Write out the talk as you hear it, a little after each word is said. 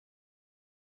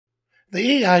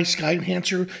The AI Sky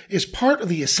Enhancer is part of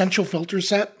the Essential Filter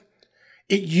set.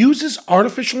 It uses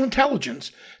artificial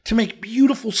intelligence to make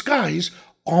beautiful skies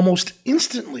almost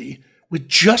instantly with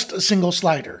just a single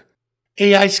slider.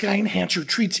 AI Sky Enhancer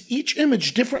treats each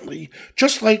image differently,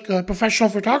 just like a professional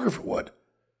photographer would.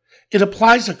 It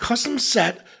applies a custom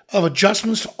set of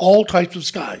adjustments to all types of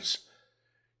skies.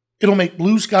 It'll make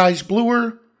blue skies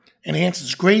bluer,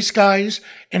 enhances gray skies,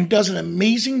 and does an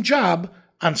amazing job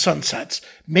on sunsets,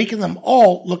 making them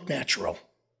all look natural.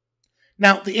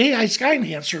 Now, the AI Sky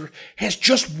Enhancer has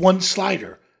just one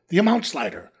slider, the amount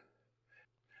slider.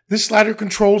 This slider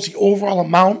controls the overall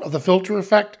amount of the filter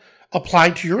effect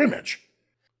applied to your image.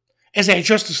 As I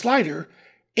adjust the slider,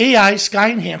 AI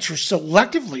Sky Enhancer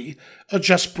selectively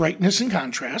adjusts brightness and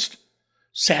contrast,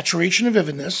 saturation and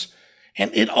vividness,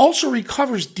 and it also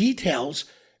recovers details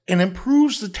and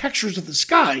improves the textures of the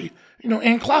sky,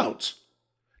 and clouds.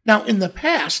 Now, in the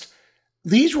past,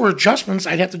 these were adjustments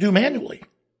I'd have to do manually.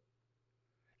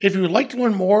 If you would like to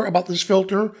learn more about this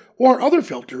filter or other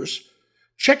filters,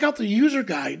 check out the user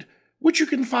guide, which you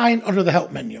can find under the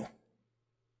Help menu.